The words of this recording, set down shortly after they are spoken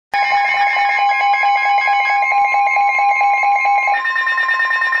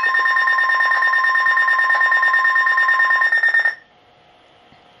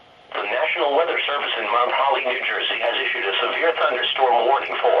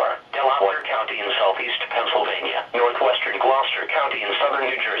County in southern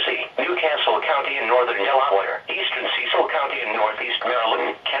New Jersey, Newcastle County in northern Delaware, eastern Cecil County in northeast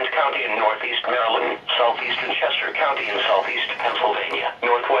Maryland, Kent County in northeast Maryland, southeastern Chester County in southeast Pennsylvania,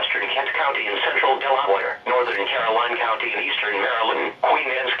 northwestern Kent County in central Delaware, northern Caroline County in eastern Maryland, Queen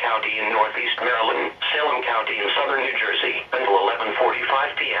Anne's County in northeast Maryland, Salem County in southern New Jersey, until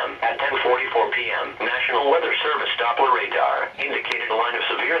 11:45 p.m. At 10:44 p.m., National Weather Service Doppler radar indicated a line of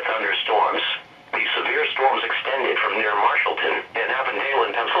severe thunderstorms. These severe storms extended from near Marshallton and Avondale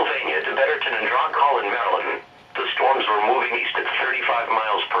in Pennsylvania to Betterton and Drog Hall in Maryland. The storms were moving east at 35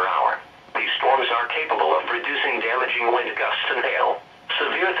 miles per hour. These storms are capable of producing damaging wind gusts and hail.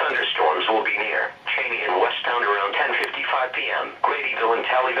 Severe thunderstorms will be near Cheney and Westtown around 10:55 p.m., Gradyville and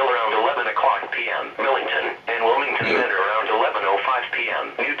Tallyville around 11 o'clock p.m., Millington and Wilmington Manor around 11:05 p.m.,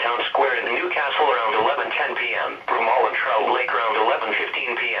 Newtown Square and Newcastle around 11:10 p.m., Broomall and Trout Lake around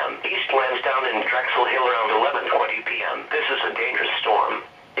 11:15 p.m., East Lansdowne and Drexel Hill around 11:20 p.m. This is a dangerous storm.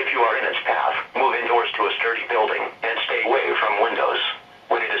 If you are in its path, move indoors to a sturdy building and stay away from windows.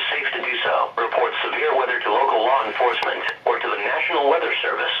 When it is safe to do so, report severe weather to local law enforcement or to the National Weather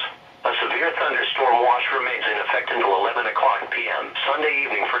Service. A severe thunderstorm watch remains in effect until 11 o'clock p.m. Sunday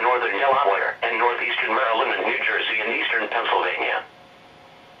evening for northern Delaware and northeastern Maryland and New Jersey and eastern Pennsylvania.